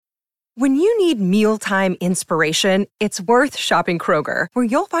When you need mealtime inspiration, it's worth shopping Kroger, where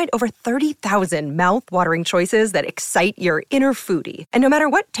you'll find over 30,000 mouth-watering choices that excite your inner foodie. And no matter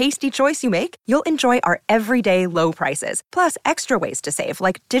what tasty choice you make, you'll enjoy our everyday low prices, plus extra ways to save,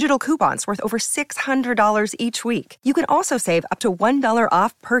 like digital coupons worth over $600 each week. You can also save up to $1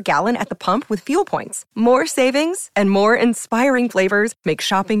 off per gallon at the pump with fuel points. More savings and more inspiring flavors make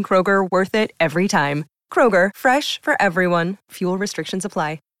shopping Kroger worth it every time. Kroger, fresh for everyone. Fuel restrictions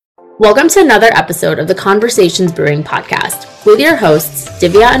apply. Welcome to another episode of the Conversations Brewing Podcast with your hosts,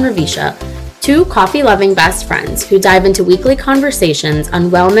 Divya and Ravisha, two coffee-loving best friends who dive into weekly conversations on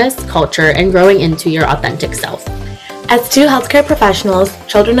wellness, culture, and growing into your authentic self. As two healthcare professionals,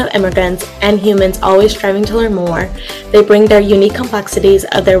 children of immigrants, and humans always striving to learn more, they bring their unique complexities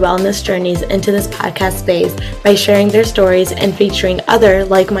of their wellness journeys into this podcast space by sharing their stories and featuring other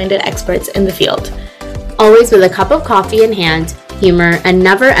like-minded experts in the field. Always with a cup of coffee in hand, humor, and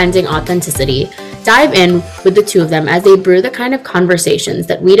never-ending authenticity, dive in with the two of them as they brew the kind of conversations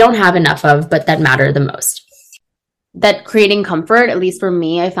that we don't have enough of, but that matter the most. That creating comfort, at least for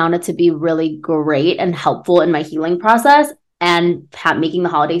me, I found it to be really great and helpful in my healing process and making the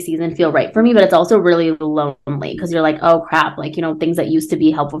holiday season feel right for me. But it's also really lonely because you're like, oh crap, things that used to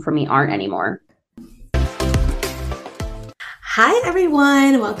be helpful for me aren't anymore. Hi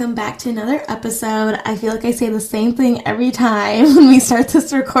everyone, welcome back to another episode. I feel like I say the same thing every time when we start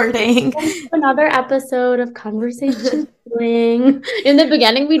this recording. Another episode of Conversation Brewing. In the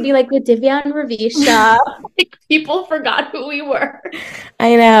beginning, we'd be like with Divya and Ravisha. People forgot who we were.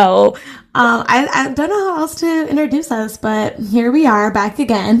 I know. I don't know how else to introduce us, but here we are back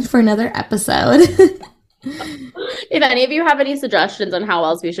again for another episode. If any of you have any suggestions on how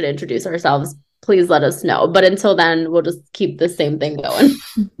else we should introduce ourselves, please let us know. But until then, we'll just keep the same thing going.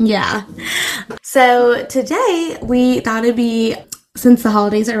 Yeah. So today we thought it'd be, since the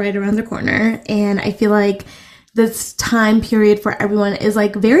holidays are right around the corner, and I feel like this time period for everyone is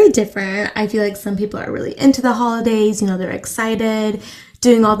very different. I feel like some people are really into the holidays, they're excited,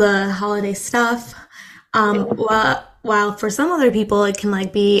 doing all the holiday stuff. While for some other people, it can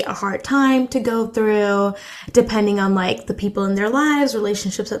be a hard time to go through, depending on the people in their lives,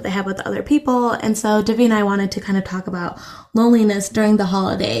 relationships that they have with other people. And so Divya and I wanted to kind of talk about loneliness during the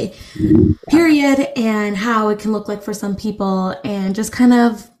holiday period and how it can look like for some people, and just kind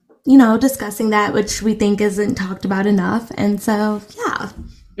of, discussing that, which we think isn't talked about enough. And so, yeah.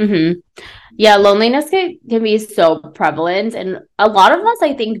 Mm-hmm. Yeah, loneliness can be so prevalent, and a lot of us,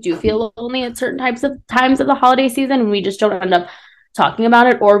 I think, do feel lonely at certain times of the holiday season, and we just don't end up talking about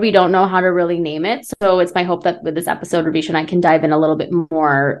it, or we don't know how to really name it. So it's my hope that with this episode, Ravisha and I can dive in a little bit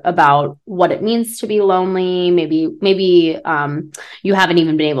more about what it means to be lonely. Maybe you haven't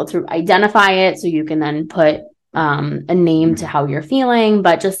even been able to identify it, so you can then put a name to how you're feeling,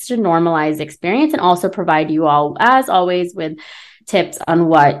 but just to normalize the experience and also provide you all, as always, with tips on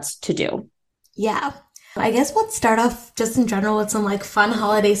what to do. Yeah. I guess let's start off just in general with some fun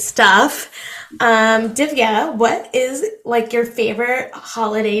holiday stuff. Divya, what is your favorite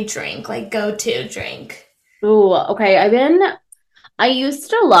holiday drink, go-to drink? Ooh, okay. I used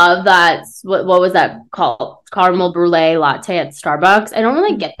to love that, what was that called? Caramel brulee latte at Starbucks. I don't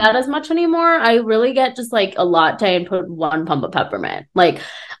really get that as much anymore. I really get just a latte and put one pump of peppermint.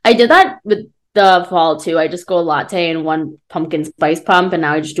 I did that with the fall too. I just go a latte and one pumpkin spice pump, and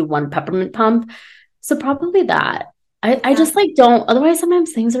now I just do one peppermint pump. So probably that. I just don't, otherwise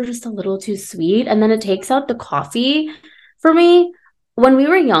sometimes things are just a little too sweet, and then it takes out the coffee for me. When we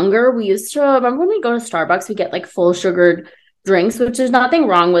were younger, we used to, remember when we go to Starbucks, we get full sugared drinks, which there's nothing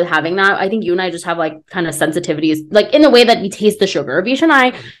wrong with having that. I think you and I just have kind of sensitivities, in the way that we taste the sugar. Avisha and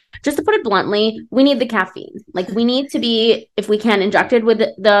I, just to put it bluntly, we need the caffeine. We need to be, if we can, injected with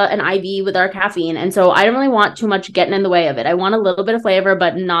an IV with our caffeine. And so I don't really want too much getting in the way of it. I want a little bit of flavor,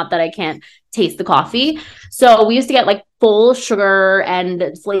 but not that I can't taste the coffee. So we used to get full sugar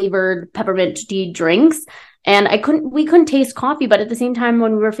and flavored peppermint tea drinks. And we couldn't taste coffee, but at the same time,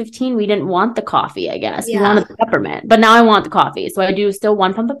 when we were 15, we didn't want the coffee, I guess. Yeah. We wanted the peppermint, but now I want the coffee. So I do still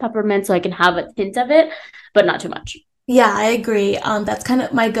one pump of peppermint so I can have a hint of it, but not too much. Yeah, I agree. That's kind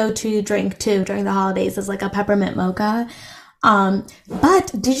of my go-to drink too during the holidays, is a peppermint mocha.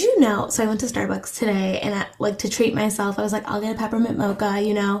 But did you know, so I went to Starbucks today, and to treat myself, I was I'll get a peppermint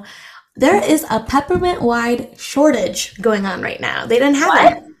mocha, There is a peppermint wide shortage going on right now. They didn't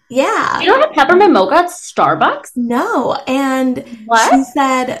have it. Yeah. You don't have peppermint mocha at Starbucks? No. And she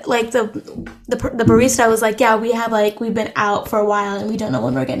said, the barista was yeah, we have we've been out for a while and we don't know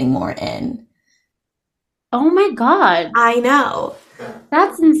when we're getting more in. Oh my God. I know.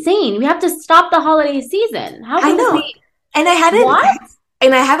 That's insane. We have to stop the holiday season. How I know. And I hadn't. What?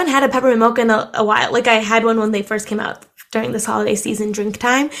 And I haven't had a peppermint mocha in a while. Like I had one when they first came out during this holiday season drink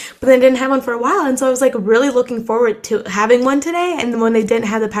time, but then I didn't have one for a while. And so I was like really looking forward to having one today. And when they didn't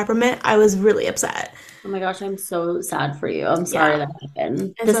have the peppermint, I was really upset. Oh my gosh, I'm so sad for you. I'm sorry that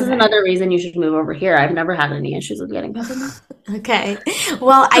happened. It's This is okay. another reason you should move over here. I've never had any issues with getting peppermint. Okay.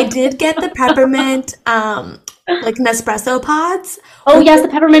 Well, I did get the peppermint, like Nespresso pods. Oh yes, the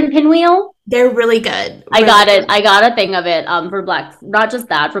peppermint pinwheel. They're really good. I got it. I got a thing of it for not just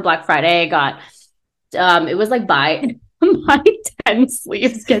that, for Black Friday. I got it was like buy 10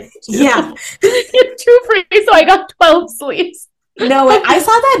 sleeves get two. Yeah. Get 2 free. So I got 12 sleeves. No, I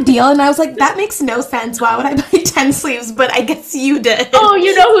saw that deal and I was like, that makes no sense. Why would I buy 10 sleeves? But I guess you did. Oh,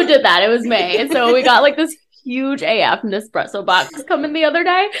 you know who did that? It was May. So we got like this huge AF Nespresso box coming the other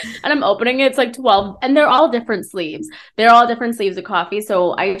day, and I'm opening it. It's like 12, and they're all different sleeves. They're all different sleeves of coffee.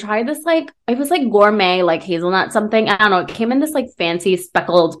 So I tried this, like, it was like gourmet, like hazelnut something. I don't know. It came in this like fancy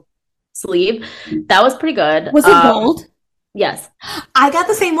speckled sleeve. That was pretty good. Was it gold? Yes. I got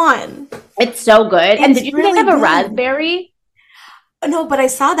the same one. It's so good. And It's did you really think they have a good. raspberry? No, but I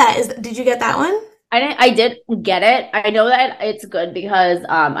saw that. Did you get that one? I did get it. I know that it's good because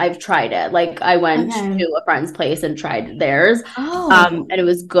I've tried it. Like I went Okay. to a friend's place and tried theirs. Oh. And it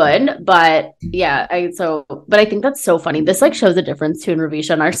was good. But yeah, but I think that's so funny. This like shows a difference too in Ravisha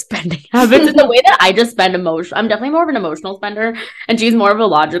and our spending habits in the way that I just spend emotion. I'm definitely more of an emotional spender and she's more of a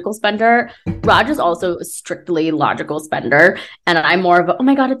logical spender. Raj is also a strictly logical spender. And I'm more of a, oh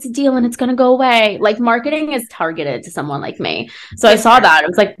my God, it's a deal and it's gonna go away. Like marketing is targeted to someone like me. So I saw that. It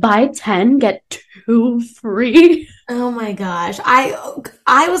was like buy 10, get 2 free. Oh my gosh. I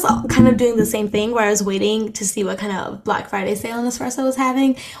was kind of doing the same thing where I was waiting to see what kind of Black Friday sale Nespresso was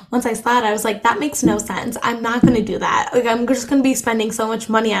having. Once I saw it, I was like, that makes no sense. I'm not going to do that. Like, I'm just going to be spending so much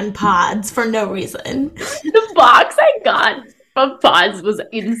money on pods for no reason. The box I got of pods was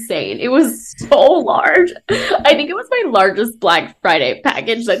insane. It was so large. I think it was my largest Black Friday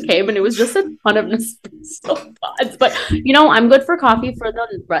package that came, and it was just a ton of Nespresso pods. But you know, I'm good for coffee for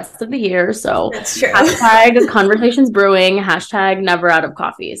the rest of the year. So That's true. hashtag conversations brewing, hashtag never out of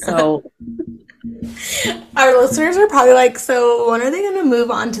coffee. So Our listeners are probably like, so when are they going to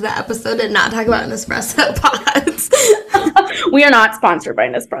move on to the episode and not talk about Nespresso pods? we are not sponsored by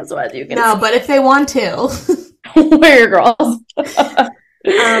Nespresso, as you can No, but if they want to. see. We're your girls.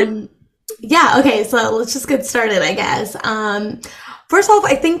 Yeah, okay, so let's just get started, I guess. First off,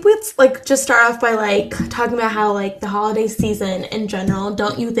 I think let's like just start off by like talking about how like the holiday season in general,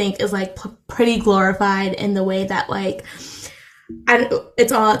 don't you think is like pretty glorified in the way that like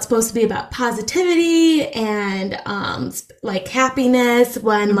it's supposed to be about positivity and like happiness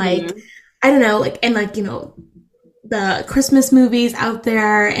when like I don't know, like and like, you know, the Christmas movies out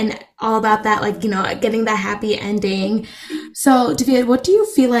there and all about that, like, you know, getting that happy ending. So, Divya, what do you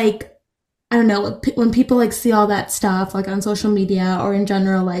feel like, I don't know, when people like see all that stuff like on social media or in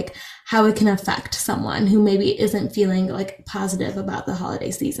general, like how it can affect someone who maybe isn't feeling like positive about the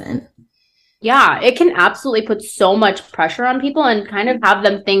holiday season? Yeah, it can absolutely put so much pressure on people and kind of have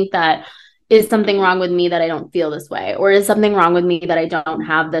them think that is something wrong with me that I don't feel this way, or is something wrong with me that I don't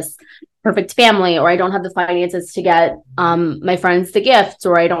have this perfect family, or I don't have the finances to get my friends the gifts,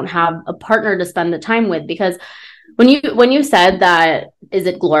 or I don't have a partner to spend the time with. Because when you said that, is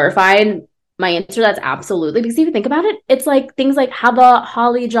it glorified? My answer, that's absolutely, because if you think about it, it's like things like have a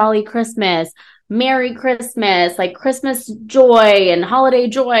holly jolly Christmas, Merry Christmas, like Christmas joy and holiday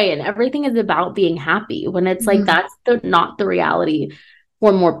joy, and everything is about being happy, when it's like that's not the reality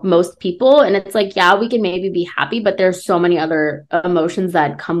for most people. And it's like, yeah, we can maybe be happy, but there's so many other emotions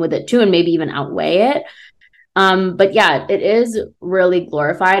that come with it too, and maybe even outweigh it. But yeah, it is really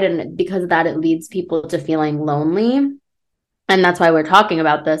glorified, and because of that, it leads people to feeling lonely. And that's why we're talking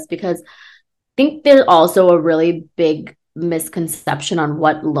about this, because I think there's also a really big misconception on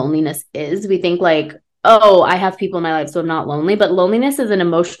what loneliness is. We think like, oh, I have people in my life, so I'm not lonely. But loneliness is an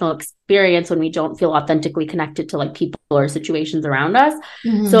emotional experience when we don't feel authentically connected to like people or situations around us.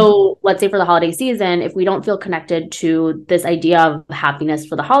 So let's say for the holiday season, if we don't feel connected to this idea of happiness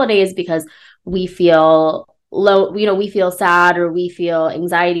for the holidays because we feel low, you know, we feel sad or we feel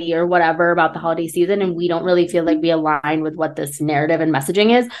anxiety or whatever about the holiday season, and we don't really feel like we align with what this narrative and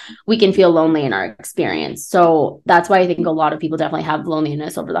messaging is, we can feel lonely in our experience. So that's why I think a lot of people definitely have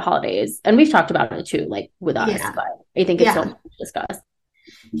loneliness over the holidays. And we've talked about it too, like with us, but I think it's so much to discuss.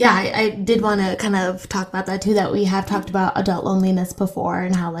 Yeah, I did want to kind of talk about that too, that we have talked about adult loneliness before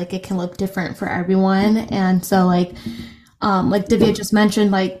and how like it can look different for everyone. And so like Divya just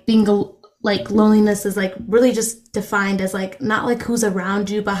mentioned, like being like loneliness is like really just defined as like not like who's around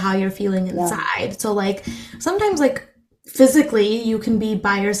you, but how you're feeling inside. So like sometimes like physically you can be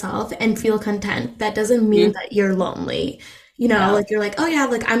by yourself and feel content. That doesn't mean that you're lonely. You know, Yeah. like you're like, oh yeah,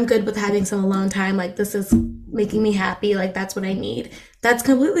 like I'm good with having some alone time. Like this is making me happy. Like that's what I need. That's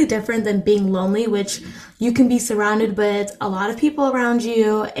completely different than being lonely, which you can be surrounded with a lot of people around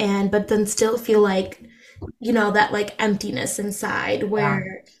you and but then still feel like, you know, that like emptiness inside Yeah.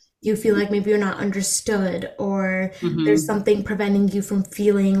 where you feel like maybe you're not understood or there's Hmm. something preventing you from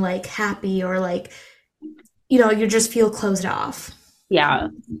feeling like happy or like, you know, you just feel closed off. Yeah.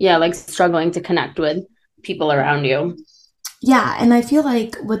 Yeah. Like struggling to connect with people around you. Yeah, and I feel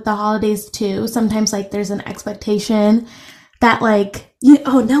like with the holidays too, sometimes like there's an expectation that like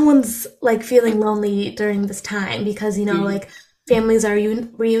oh no one's like feeling lonely during this time because you know Mhm. like families are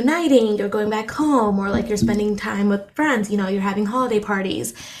reuniting, you're going back home or like you're spending time with friends, you know, you're having holiday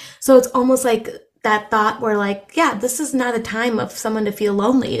parties. So it's almost like that thought where like yeah, this is not a time of someone to feel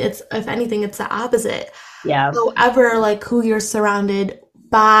lonely. It's if anything it's the opposite. Yeah. However, like who you're surrounded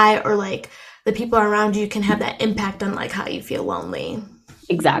by or like the people around you can have that impact on like how you feel lonely.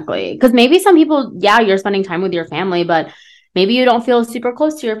 Exactly. Because maybe some people, yeah, you're spending time with your family, but maybe you don't feel super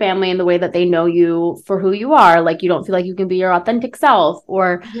close to your family in the way that they know you for who you are. Like you don't feel like you can be your authentic self,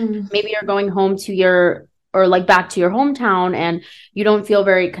 or Mhm. maybe you're going home to your or like back to your hometown and you don't feel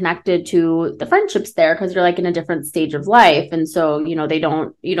very connected to the friendships there because you're like in a different stage of life. And so, you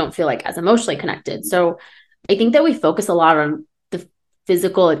don't feel like as emotionally connected. So I think that we focus a lot on the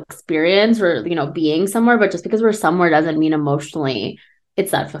physical experience or, being somewhere, but just because we're somewhere doesn't mean emotionally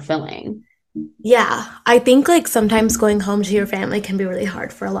it's that fulfilling. Yeah, I think like sometimes going home to your family can be really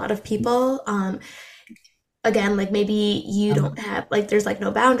hard for a lot of people. Again, like maybe you don't have like there's like no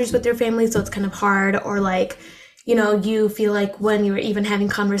boundaries with your family, so it's kind of hard, or like, you know, you feel like when you're even having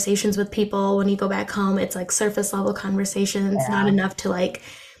conversations with people when you go back home, it's like surface level conversations, not Yeah. enough to like,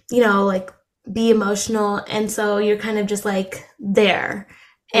 you know, like be emotional, and so you're kind of just like there.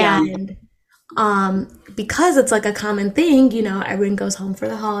 Yeah. And because it's like a common thing, you know, everyone goes home for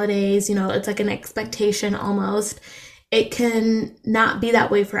the holidays, you know, it's like an expectation almost. It can not be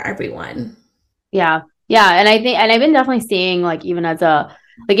that way for everyone. Yeah. Yeah. And I think, and I've been definitely seeing like, even as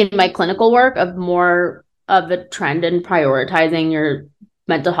like in my clinical work of more of a trend in prioritizing your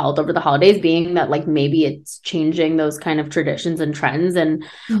mental health over the holidays being that like maybe it's changing those kind of traditions and trends and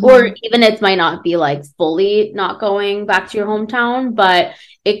or Hmm. even it might not be like fully not going back to your hometown, but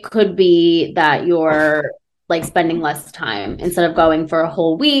it could be that you're like spending less time instead of going for a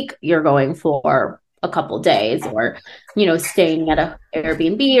whole week, you're going for a couple days or staying at a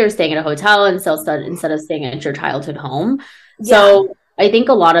Airbnb or staying at a hotel and instead of staying at your childhood home. Yeah. So I think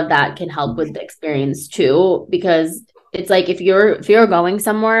a lot of that can help with the experience too, because it's like if you're going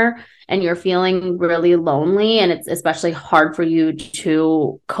somewhere and you're feeling really lonely and it's especially hard for you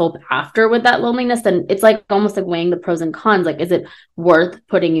to cope after with that loneliness, then it's like almost like weighing the pros and cons. Like, is it worth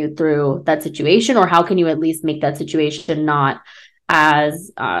putting you through that situation, or how can you at least make that situation not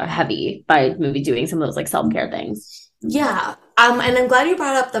as heavy by maybe doing some of those like self-care things? Yeah. And I'm glad you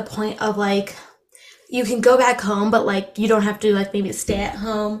brought up the point of like you can go back home, but like you don't have to like maybe stay at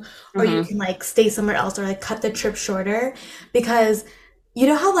home or you Mm-hmm. can like stay somewhere else or like cut the trip shorter because you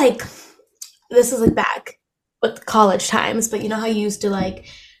know how like this is like back with college times, but you know how you used to like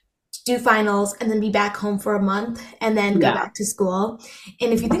do finals and then be back home for a month and then go Yeah. back to school.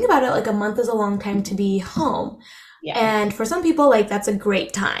 And if you think about it, like a month is a long time to be home. Yeah. And for some people, like that's a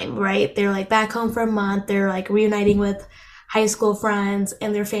great time, right? They're like back home for a month, they're like reuniting with high school friends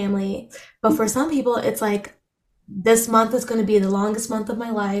and their family. But for some people, it's like this month is going to be the longest month of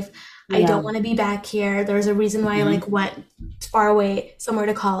my life. I Yeah. don't want to be back here. There's a reason why I Mhm. like went far away somewhere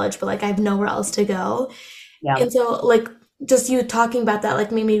to college, but like I have nowhere else to go. Yeah. And so like just you talking about that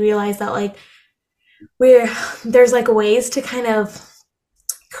like made me realize that like where there's like ways to kind of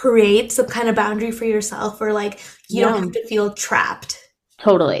create some kind of boundary for yourself where like you don't Yeah. have to feel trapped.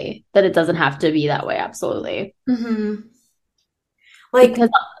 Totally. That it doesn't have to be that way. Absolutely. Hmm. Like Because,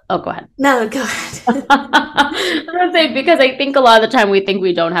 oh, go ahead. no, go ahead. I was gonna say, because I think a lot of the time we think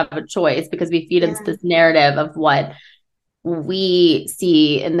we don't have a choice because we feed into Yeah. this narrative of what we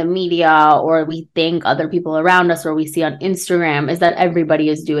see in the media or we think other people around us or we see on Instagram is that everybody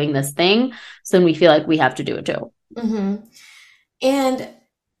is doing this thing. So then we feel like we have to do it too. Hmm. And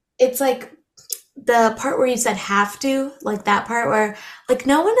it's like the part where you said have to, like that part where like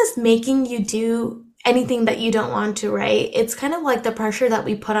no one is making you do anything that you don't want to, right? It's kind of like the pressure that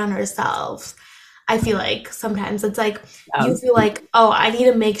we put on ourselves. I feel like sometimes it's like you Yeah. feel like, oh, I need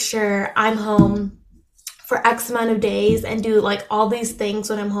to make sure I'm home for X amount of days and do like all these things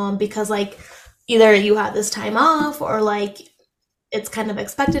when I'm home because like either you have this time off or like it's kind of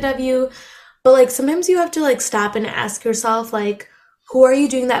expected of you. But like sometimes you have to like stop and ask yourself like who are you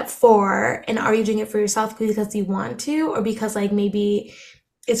doing that for? And are you doing it for yourself because you want to, or because like maybe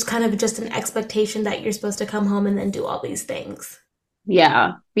it's kind of just an expectation that you're supposed to come home and then do all these things.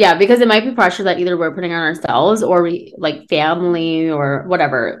 Yeah. Yeah, because it might be pressure that either we're putting on ourselves or we like family or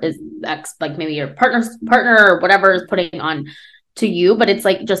whatever is like maybe your partner or whatever is putting on to you. But it's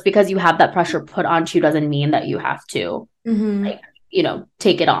like just because you have that pressure put onto you doesn't mean that you have to like,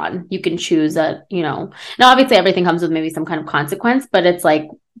 take it on. You can choose that, now obviously everything comes with maybe some kind of consequence, but it's like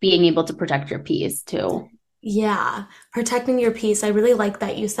being able to protect your peace too. Yeah, protecting your peace. I really like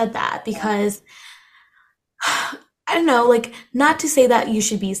that you said that because I don't know, like not to say that you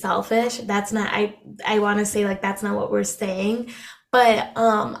should be selfish. That's not I want to say like that's not what we're saying, but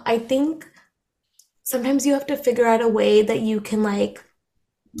I think sometimes you have to figure out a way that you can like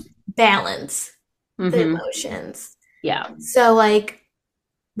balance the emotions. Yeah. So like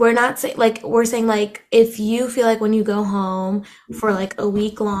we're not saying like we're saying like if you feel like when you go home for like a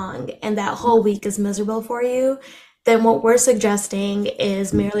week long and that whole week is miserable for you, then what we're suggesting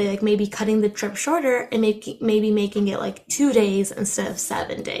is merely like maybe cutting the trip shorter and maybe making it like 2 days instead of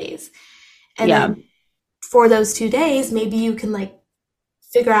 7 days. And then for those 2 days, maybe you can like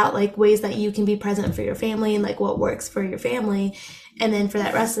figure out like ways that you can be present for your family and like what works for your family. And then for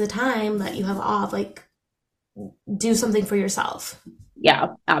that rest of the time that you have off, like do something for yourself. Yeah,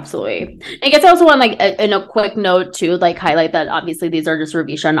 absolutely. I guess I also want like in a quick note to like highlight that obviously these are just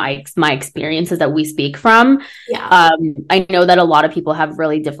Ravisha and my experiences that we speak from. Yeah. I know that a lot of people have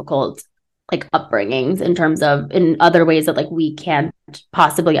really difficult like upbringings in terms of in other ways that like we can't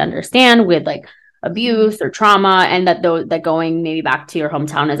possibly understand with like abuse or trauma, and that going maybe back to your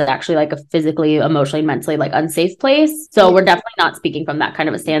hometown is actually like a physically, emotionally, mentally like unsafe place. So we're definitely not speaking from that kind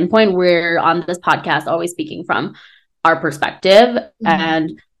of a standpoint. We're on this podcast always speaking from our perspective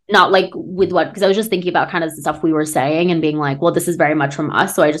and not like with what, because I was just thinking about kind of the stuff we were saying and being like, well, this is very much from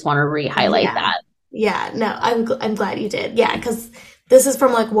us. So I just want to re-highlight that. Yeah, no, I'm glad you did. Yeah, because this is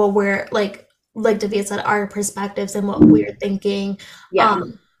from like what we're like Davia said, our perspectives and what we're thinking. Yeah.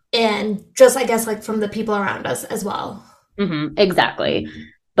 And just I guess like from the people around us as well. Exactly.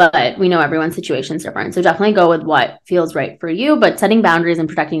 But we know everyone's situation is different. So definitely go with what feels right for you, but setting boundaries and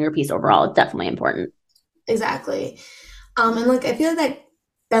protecting your peace overall is definitely important. Exactly. And like I feel like that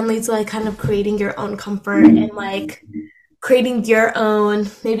then leads to like kind of creating your own comfort and like creating your own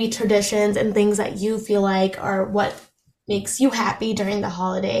maybe traditions and things that you feel like are what makes you happy during the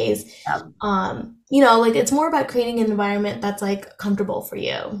holidays. Like it's more about creating an environment that's like comfortable for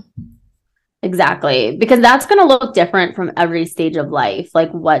you. Exactly. Because that's going to look different from every stage of life.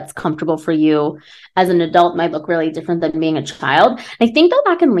 Like what's comfortable for you as an adult might look really different than being a child. I think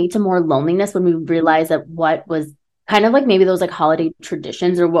that can lead to more loneliness when we realize that what was kind of like maybe those like holiday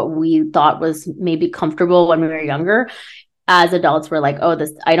traditions or what we thought was maybe comfortable when we were younger. As adults, we're like, oh,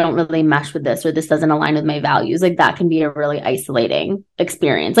 this, I don't really mesh with this, or this doesn't align with my values. Like that can be a really isolating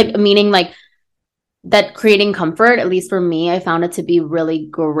experience. Like meaning like that creating comfort, at least for me, I found it to be really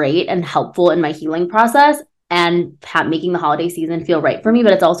great and helpful in my healing process and making the holiday season feel right for me.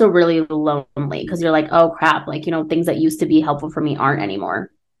 But it's also really lonely because you're like, oh crap, like, things that used to be helpful for me aren't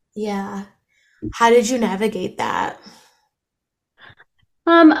anymore. Yeah. How did you navigate that?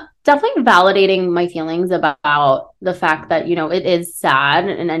 Definitely validating my feelings about the fact that, it is sad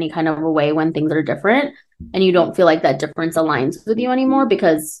in any kind of a way when things are different and you don't feel like that difference aligns with you anymore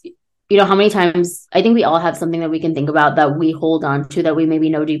because how many times I think we all have something that we can think about that we hold on to that we maybe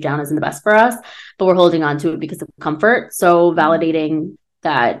know deep down isn't the best for us, but we're holding on to it because of comfort. So validating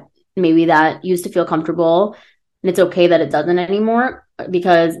that maybe that used to feel comfortable and it's okay that it doesn't anymore,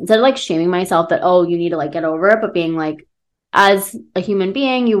 because instead of like shaming myself that, oh, you need to like get over it, but being like, as a human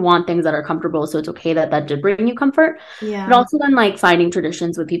being, you want things that are comfortable. So it's okay that did bring you comfort. Yeah. But also then like finding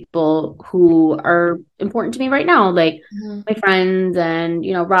traditions with people who are important to me right now, like my friends and,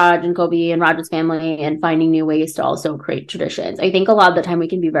 Raj and Kobe and Raj's family, and finding new ways to also create traditions. I think a lot of the time we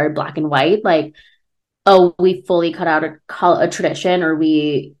can be very black and white, like, oh, we fully cut out a tradition or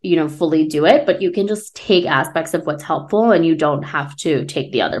we, fully do it, but you can just take aspects of what's helpful and you don't have to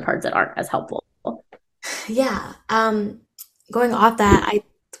take the other parts that aren't as helpful. Yeah. Going off that,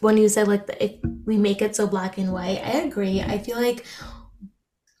 when you said like if we make it so black and white, I agree. I feel like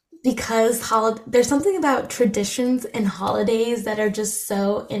because there's something about traditions and holidays that are just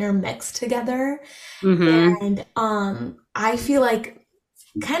so intermixed together, and I feel like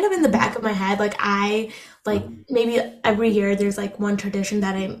kind of in the back of my head, like I like maybe every year there's like one tradition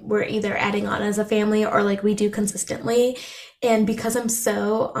that we're either adding on as a family or like we do consistently. And because I'm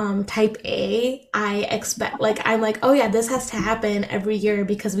so type A, I expect like I'm like, oh yeah, this has to happen every year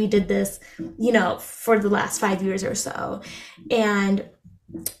because we did this, for the last 5 years or so. And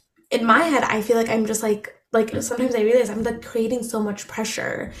in my head, I feel like I'm just like sometimes I realize I'm like creating so much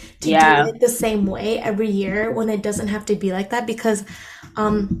pressure to do it the same way every year when it doesn't have to be like that because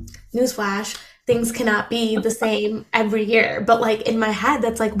newsflash, things cannot be the same every year. But like in my head,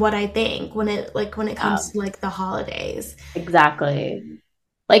 that's like what I think when it comes to like the holidays. Exactly.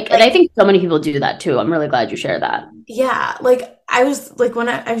 Like, and I think so many people do that too. I'm really glad you shared that. Yeah. Like I was like when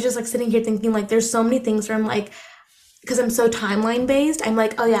I was just like sitting here thinking like there's so many things where I'm like, because I'm so timeline based, I'm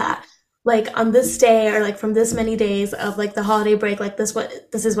like, oh yeah, like on this day or like from this many days of like the holiday break, like this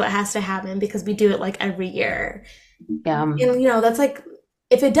is what has to happen because we do it like every year. Yeah. And that's like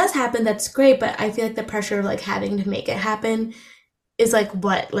if it does happen, that's great, but I feel like the pressure of like having to make it happen is like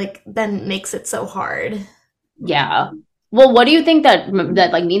what like then makes it so hard. Yeah. Well, what do you think that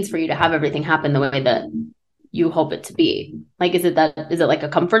like means for you to have everything happen the way that you hope it to be? Like, is it like a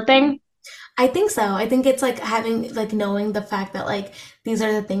comfort thing? I think so. I think it's like having like knowing the fact that like these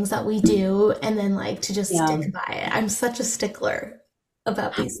are the things that we do and then like to just stick by it. I'm such a stickler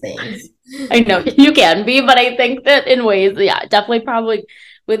about these things. I know you can be, but I think that in ways, definitely probably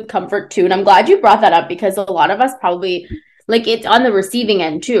with comfort too. And I'm glad you brought that up because a lot of us probably like it's on the receiving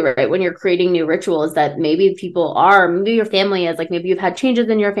end too, right? When you're creating new rituals that maybe maybe your family is like, maybe you've had changes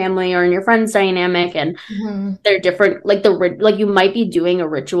in your family or in your friends dynamic and they're different. Like like you might be doing a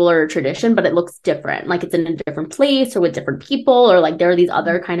ritual or a tradition, but it looks different. Like it's in a different place or with different people, or like there are these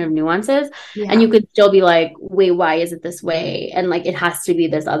other kind of nuances and you could still be like, wait, why is it this way? And like, it has to be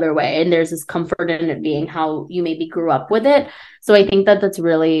this other way. And there's this comfort in it being how you maybe grew up with it. So I think that that's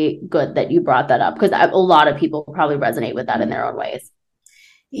really good that you brought that up because a lot of people probably resonate with that in their own ways.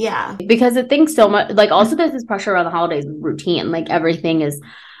 Yeah. Because I think so much, like also there's this pressure around the holidays with routine. Like everything is,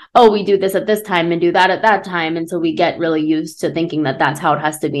 oh, we do this at this time and do that at that time. And so we get really used to thinking that that's how it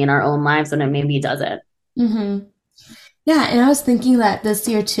has to be in our own lives when it maybe doesn't. Mm-hmm. Yeah. And I was thinking that this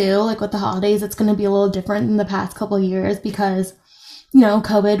year too, like with the holidays, it's going to be a little different than the past couple of years because,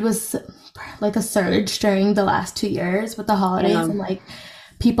 COVID was like a surge during the last 2 years with the holidays and like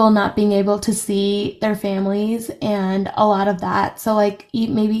people not being able to see their families and a lot of that. So like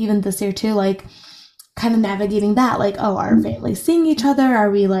maybe even this year too, like kind of navigating that, like, oh, are families seeing each other? Are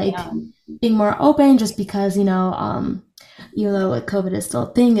we like being more open just because, even though like COVID is still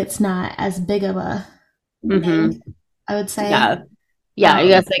a thing, it's not as big of a thing, I would say. Yeah. I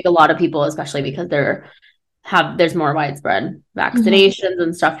guess like a lot of people, especially because there's more widespread vaccinations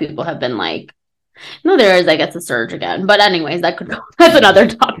and stuff. People have been like, no, there is, I guess, a surge again. But anyways, that's another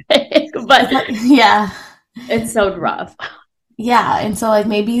topic. But yeah, it's so rough. Yeah. And so like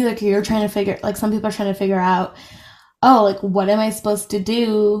maybe like you're trying to figure, like some people are trying to figure out, oh, like what am I supposed to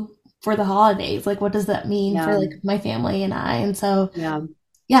do for the holidays? Like what does that mean for like my family and I? And so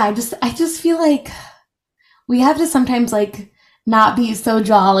I just feel like we have to sometimes like not be so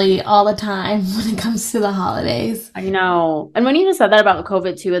jolly all the time when it comes to the holidays. I know. And when you just said that about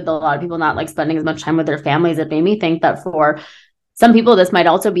COVID too, with a lot of people not like spending as much time with their families, it made me think that for some people, this might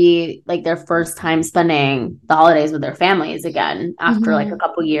also be like their first time spending the holidays with their families again after like a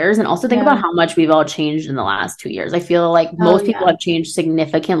couple years. And also think about how much we've all changed in the last 2 years. I feel like most people have changed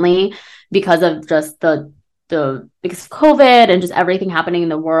significantly because of just because of COVID and just everything happening in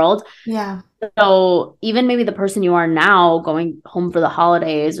the world. Yeah. So even maybe the person you are now going home for the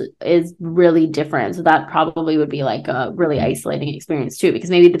holidays is really different. So that probably would be like a really isolating experience too,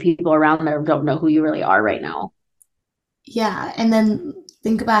 because maybe the people around there don't know who you really are right now. Yeah. And then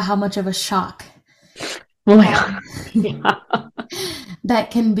think about how much of a shock oh my God.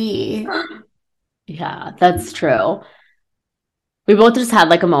 that can be. Yeah, that's true. We both just had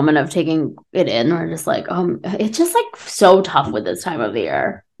like a moment of taking it in. We're just like, it's just like so tough with this time of the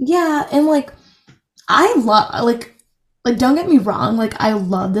year. Yeah, and like I love like don't get me wrong, like I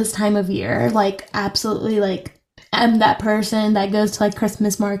love this time of year. Like absolutely, like I'm that person that goes to like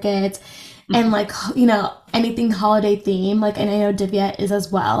Christmas markets and like anything holiday theme. Like, and I know Divya is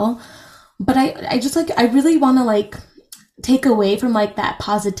as well. But I just like I really want to like take away from like that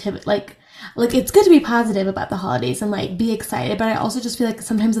positivity, like it's good to be positive about the holidays and like be excited, but I also just feel like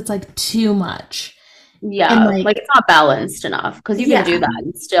sometimes it's like too much. Yeah, and like it's not balanced enough because you can do that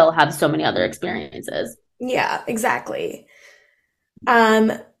and still have so many other experiences. Yeah, exactly.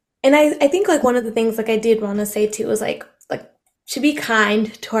 And I think like one of the things like I did want to say too was like to be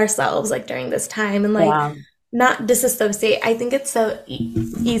kind to ourselves like during this time and like not disassociate. I think it's so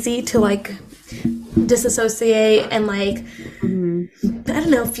easy to like disassociate and like I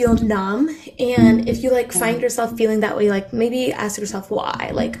don't know, feel numb. And if you like find yourself feeling that way, like maybe ask yourself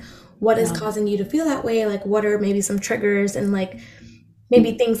why. Like what is causing you to feel that way? Like what are maybe some triggers and like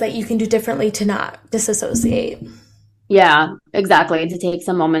maybe things that you can do differently to not disassociate. Yeah, exactly. To take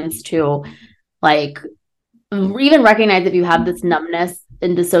some moments to like even recognize if you have this numbness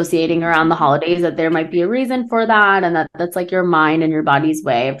and dissociating around the holidays, that there might be a reason for that, and that's like your mind and your body's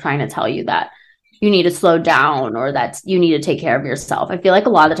way of trying to tell you that you need to slow down or that you need to take care of yourself. I feel like a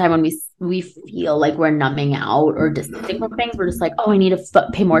lot of the time when we feel like we're numbing out or distancing from things, we're just like, oh, I need to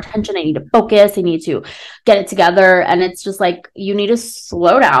pay more attention. I need to focus. I need to get it together. And it's just like, you need to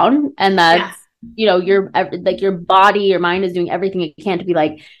slow down. And that's, you know, your body, your mind is doing everything it can to be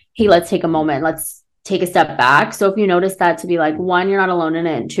like, hey, let's take a moment. Let's take a step back. So if you notice that, to be like, one, you're not alone in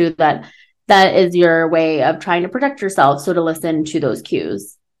it. And two, that is your way of trying to protect yourself. So to listen to those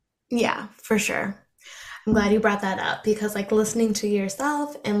cues. Yeah, for sure. I'm glad you brought that up because like listening to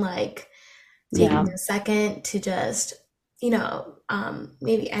yourself and like taking a second to just, you know,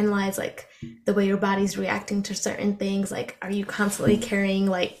 maybe analyze like the way your body's reacting to certain things. Like, are you constantly carrying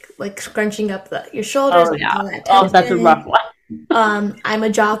like scrunching up your shoulders? Oh, yeah. Oh, that's a rough one. I'm a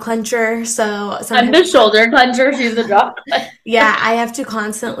jaw clencher, so I'm the shoulder clencher. She's the jaw clencher. Yeah, I have to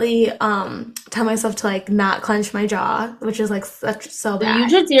constantly tell myself to like not clench my jaw, which is like so bad. You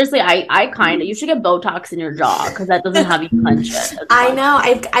should seriously, you should get Botox in your jaw because that doesn't have you clench it. I know.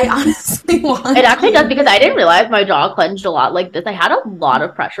 I honestly want it. Actually does, because I didn't realize my jaw clenched a lot like this. I had a lot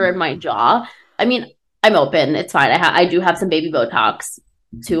of pressure in my jaw. I mean, I'm open. It's fine. I do have some baby Botox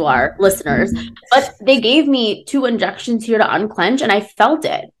to our listeners, but they gave me 2 injections here to unclench and I felt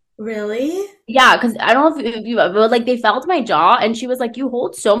it. Really? Yeah, because I don't know if you ever, like, they felt my jaw and she was like, you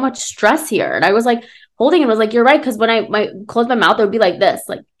hold so much stress here. And I was like holding it, was like, you're right, because when I closed my mouth, it would be like this.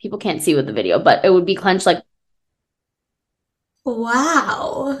 Like, people can't see with the video, but it would be clenched like.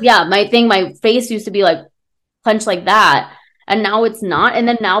 Wow. Yeah, my face used to be like clenched like that. And now it's not. And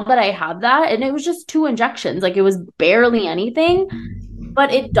then now that I have that, and it was just 2 injections, like it was barely anything,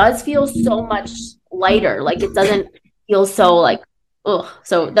 but it does feel so much lighter. Like it doesn't feel so like, ugh.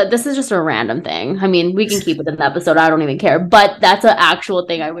 So this is just a random thing. I mean, we can keep it in the episode. I don't even care. But that's an actual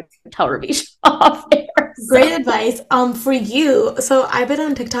thing I would tell Ravisha off air. So. Great advice. For you. So I've been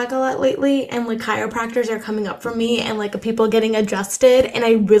on TikTok a lot lately, and like chiropractors are coming up for me, and like people getting adjusted, and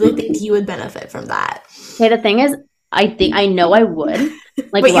I really think you would benefit from that. Okay, the thing is, I know I would.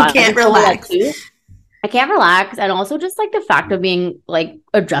 Like, but you can't relax. I can't relax. And also just like the fact of being like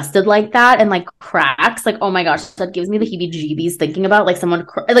adjusted like that and like cracks, like, oh my gosh, that gives me the heebie-jeebies thinking about like someone,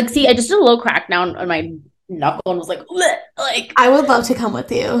 like, see, I just did a little crack down on my knuckle and was like, like. I would love to come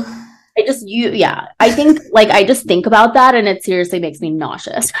with you. I think like, I just think about that and it seriously makes me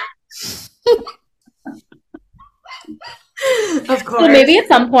nauseous. Of course. So maybe at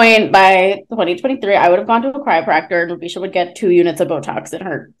some point by 2023, I would have gone to a chiropractor and Ravisha would get 2 units of Botox in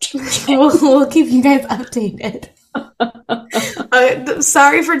her. We'll keep you guys updated.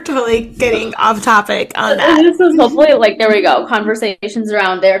 Sorry for totally getting off topic on that. This is hopefully like, there we go. Conversations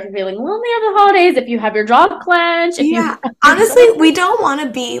around there. If you're feeling lonely over the holidays, if you have your jaw clenched. Honestly, we don't want to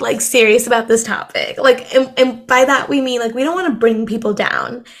be like serious about this topic. Like, and by that we mean like we don't want to bring people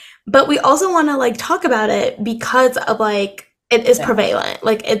down. But we also want to like talk about it because of like it is prevalent.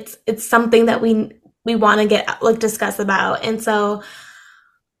 Like it's something that we want to get like discuss about, and so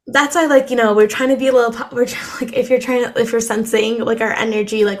that's why like, you know, we're trying to be like if you're sensing like our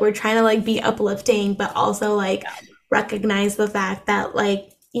energy, like we're trying to like be uplifting, but also like recognize the fact that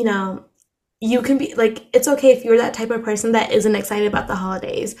like, you know, you can be like, it's okay if you're that type of person that isn't excited about the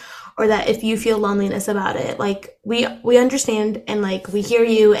holidays, or that if you feel loneliness about it, like we understand and like we hear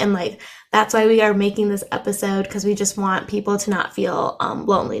you, and like that's why we are making this episode, because we just want people to not feel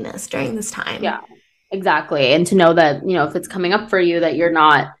loneliness during this time. Yeah, exactly. And to know that, you know, if it's coming up for you, that you're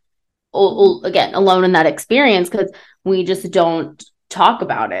not again alone in that experience, because we just don't talk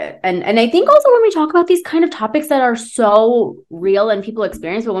about it. And I think also when we talk about these kind of topics that are so real and people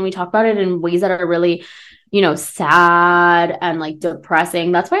experience, but when we talk about it in ways that are really, you know, sad and like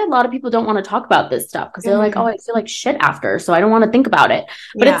depressing, that's why a lot of people don't want to talk about this stuff, because they're like, oh, I feel like shit after, so I don't want to think about it.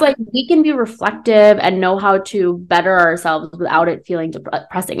 But it's like, we can be reflective and know how to better ourselves without it feeling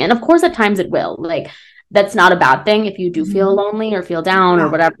depressing. And of course at times it will, like, that's not a bad thing if you do feel lonely or feel down or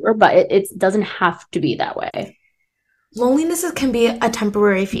whatever, but it doesn't have to be that way. Loneliness can be a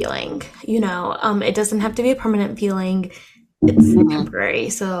temporary feeling, you know. It doesn't have to be a permanent feeling. It's temporary.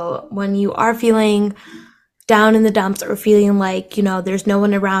 So when you are feeling down in the dumps or feeling like, you know, there's no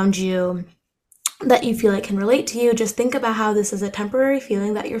one around you, that you feel like can relate to you, just think about how this is a temporary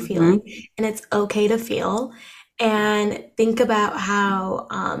feeling that you're feeling, and it's okay to feel. And think about how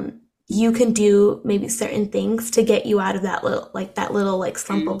you can do maybe certain things to get you out of that little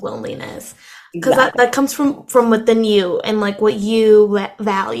slump of loneliness, because that comes from within you, and like what you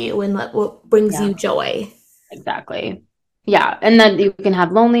value and what brings you joy. Exactly. Yeah. And then you can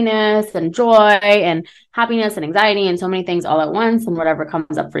have loneliness and joy and happiness and anxiety and so many things all at once, and whatever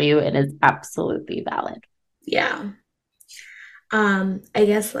comes up for you, it is absolutely valid. Yeah. I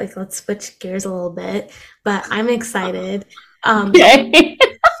guess let's switch gears a little bit, but I'm excited. Okay.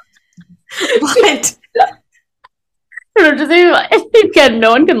 What? Again, no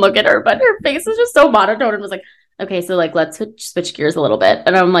one can look at her, but her face is just so monotone and was like, okay, so let's switch gears a little bit.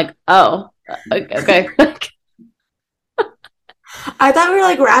 And I'm like, oh, okay. I thought we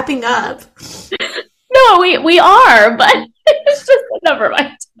were wrapping up. No, we are, but it's just never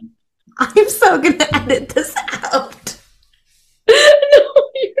mind. I'm so gonna edit this out. No,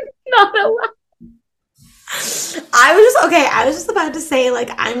 you're not allowed. I was just about to say,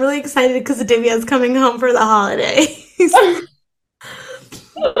 I'm really excited because Divya's coming home for the holidays.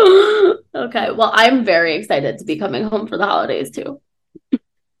 Okay, well, I'm very excited to be coming home for the holidays too.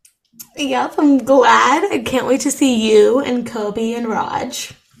 Yep, I'm glad. I can't wait to see you and Kobe and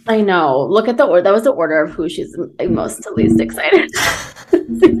Raj. I know. Look at the order. That was the order of who she's most to least excited.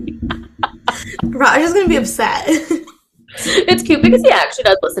 Raj is going to be upset. It's cute because he actually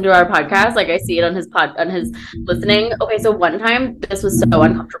does listen to our podcast. I see it on his listening. Okay, so one time this was so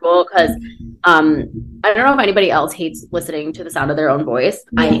uncomfortable because I don't know if anybody else hates listening to the sound of their own voice.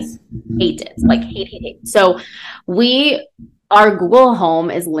 Yes. I hate it. Hate. So our Google Home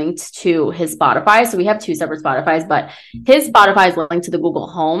is linked to his Spotify. So we have two separate Spotifys, but his Spotify is linked to the Google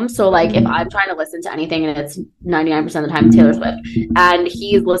Home. So if I'm trying to listen to anything and it's 99% of the time Taylor Swift and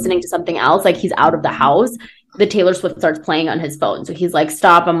he's listening to something else, he's out of the house, the Taylor Swift starts playing on his phone. So he's like,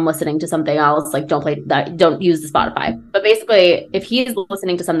 stop, I'm listening to something else. Don't play that. Don't use the Spotify. But basically, if he's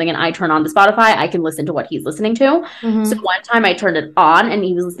listening to something and I turn on the Spotify, I can listen to what he's listening to. Mm-hmm. So one time I turned it on and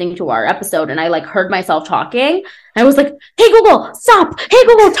he was listening to our episode and I heard myself talking. I was like, hey, Google, stop. Hey,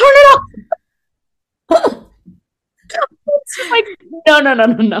 Google, turn it off.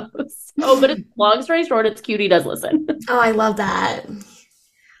 No. So, but long story short, it's cute. He does listen. Oh, I love that.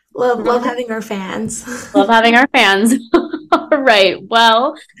 Love having our fans. Love having our fans. All right.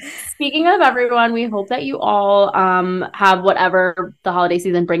 Well, speaking of everyone, we hope that you all have whatever the holiday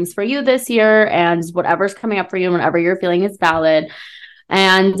season brings for you this year and whatever's coming up for you and whatever you're feeling is valid.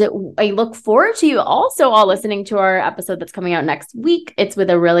 And I look forward to you also all listening to our episode that's coming out next week. It's with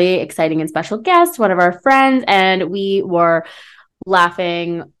a really exciting and special guest, one of our friends, and we were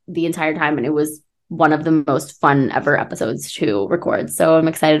laughing the entire time, and it was one of the most fun ever episodes to record. So I'm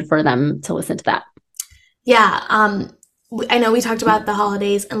excited for them to listen to that. Yeah. I know we talked about the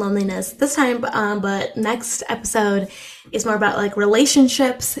holidays and loneliness this time, but next episode is more about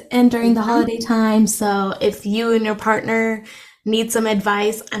relationships and during the holiday time. So if you and your partner need some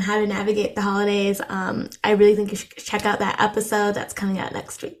advice on how to navigate the holidays, I really think you should check out that episode that's coming out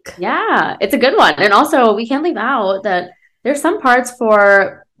next week. Yeah, it's a good one. And also we can't leave out that there's some parts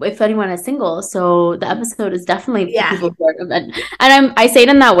for if anyone is single. So the episode is definitely people who are, and I say it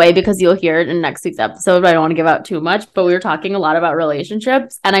in that way because you'll hear it in next week's episode, but I don't want to give out too much. But we were talking a lot about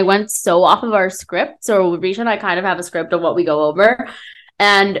relationships and I went so off of our script. So Risha and I kind of have a script of what we go over,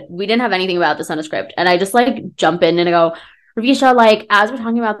 and we didn't have anything about this on a script. And I just jump in and I go, Risha, as we're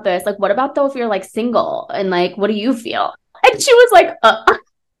talking about this, what about though if you're single and what do you feel? And she was like,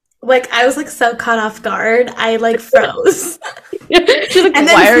 I was so caught off guard. I froze. She's like, and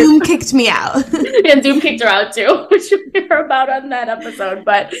then Zoom kicked me out. And Zoom kicked her out too, which we were about on that episode.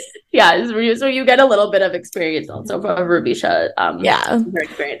 But yeah, so you get a little bit of experience also from Ravisha. Her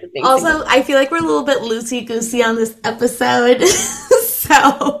experience with being also single. I feel we're a little bit loosey-goosey on this episode.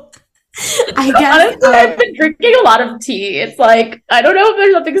 So I guess honestly, I've been drinking a lot of tea. It's I don't know if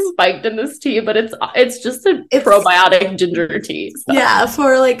there's something spiked in this tea, but it's just a probiotic ginger tea. So. Yeah,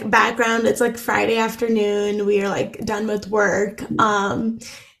 for background, it's Friday afternoon. We are done with work.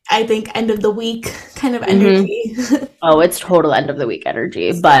 I think end of the week kind of energy. Oh, it's total end of the week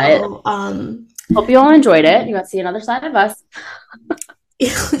energy. But hope you all enjoyed it. You got to see another side of us.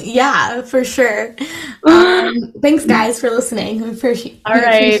 Yeah, for sure. Thanks, guys, for listening. We appreciate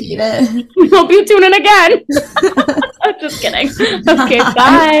it. We hope you tune in again. I'm just kidding. Okay,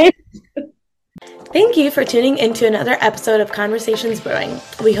 bye. Thank you for tuning into another episode of Conversations Brewing.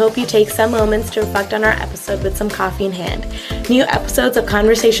 We hope you take some moments to reflect on our episode with some coffee in hand. New episodes of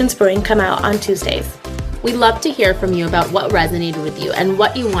Conversations Brewing come out on Tuesdays. We'd love to hear from you about what resonated with you and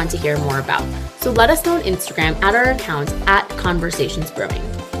what you want to hear more about. So let us know on Instagram at our account @ConversationsBrewing.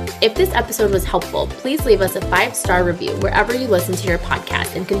 If this episode was helpful, please leave us a 5-star review wherever you listen to your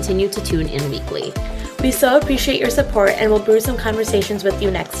podcast and continue to tune in weekly. We so appreciate your support and we'll brew some conversations with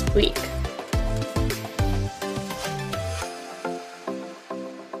you next week.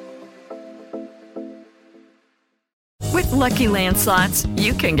 With Lucky Land Slots,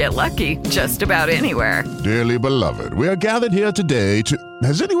 you can get lucky just about anywhere. Dearly beloved, we are gathered here today to...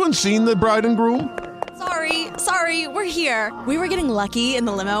 Has anyone seen the bride and groom? Sorry, we're here. We were getting lucky in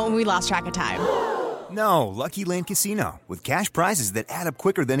the limo and we lost track of time. No, Lucky Land Casino, with cash prizes that add up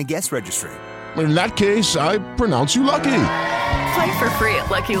quicker than a guest registry. In that case, I pronounce you lucky. Play for free at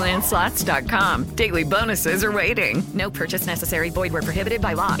LuckyLandSlots.com. Daily bonuses are waiting. No purchase necessary. Void where prohibited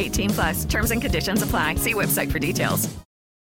by law. 18+. Terms and conditions apply. See website for details.